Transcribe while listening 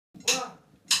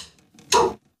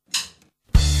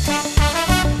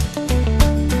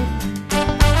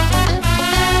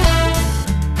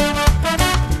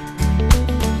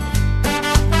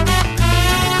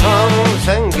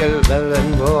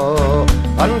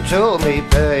listen to me,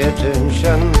 pay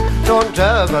attention. Don't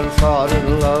ever fall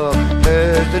in love,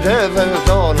 'tis the devil's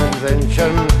own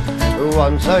invention.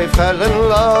 Once I fell in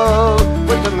love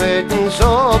with a maiden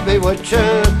so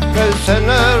bewitching, the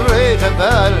Senorita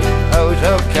Belle out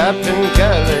of Captain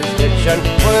Kelly's kitchen.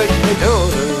 With me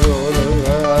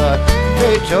toodle-oo-la,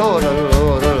 me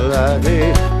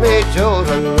toodle-oo-la-dee, me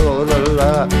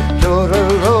toodle-oo-la,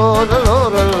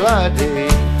 toodle-oo-la-dee.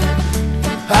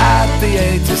 At the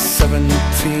age of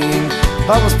 17,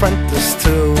 I was apprenticed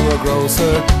to a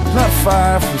grocer, not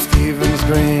far from Stephen's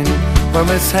Green, where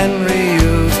Miss Henry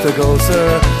used to go,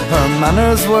 sir. Her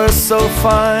manners were so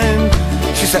fine,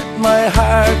 she set my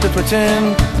heart to twitching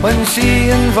when she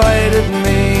invited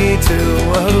me to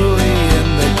a hoolie in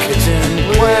the kitchen.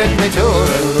 With me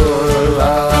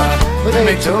toodle-oo-la, with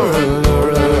me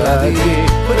toodle-oo-la-dee,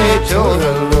 with me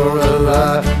toodle-oo-la,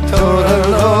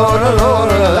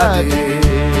 toodle-oo-la-dee.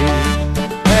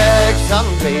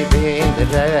 Sunday being the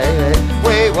day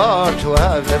we were to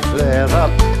have the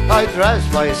flare-up, I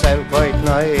dressed myself quite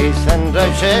nice and I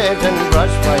shaved and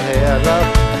brushed my hair up.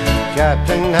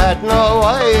 Captain had no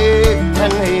wife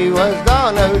and he was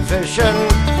gone out fishing,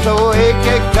 so he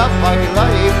kicked up my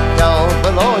life down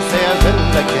below stairs in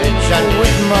the kitchen.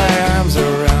 With my arms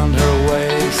around her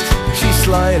waist, she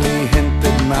slyly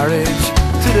hinted marriage.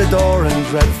 To the door in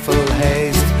dreadful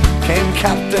haste came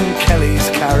Captain Kelly's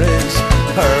carriage.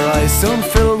 Her eyes soon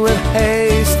filled with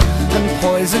haste, and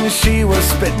poison she was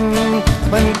spitting,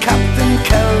 when Captain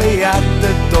Kelly at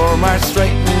the door marched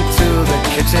straight into the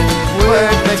kitchen.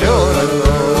 With me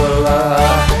toodle-oo-la,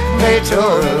 me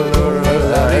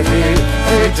toodle-oo-la-dee,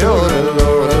 me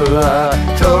toodle-oo-la,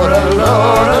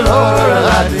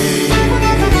 toodle-oo-la-dee.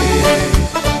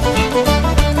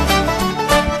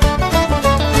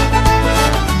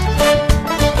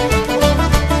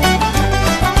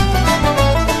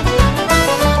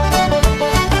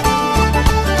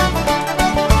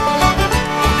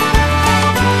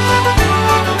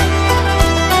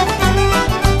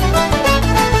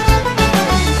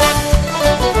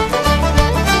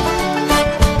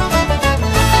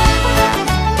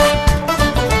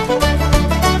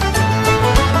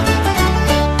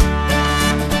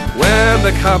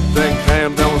 The captain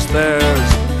came downstairs,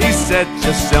 he said,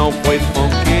 "Yourself quite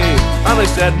funky." And I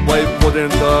said, "Why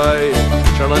wouldn't I?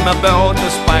 Sure, I'm about to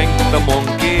spank the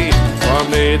monkey. For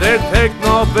me they'd take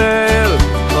no bail,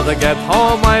 so to get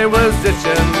home I was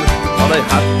itching. But I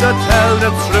had to tell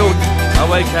the truth, how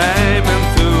I came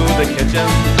into the kitchen."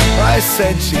 I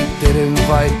said she did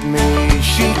invite me,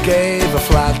 she gave a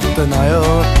flat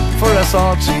denial. For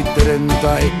assault she did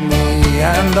indict me,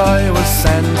 and I was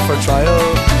sent for trial.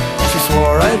 She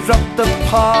swore I dropped the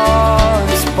paw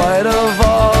in spite of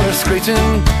all her screeching.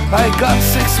 I got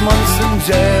 6 months in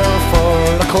jail for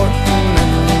the Courtin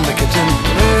in the kitchen.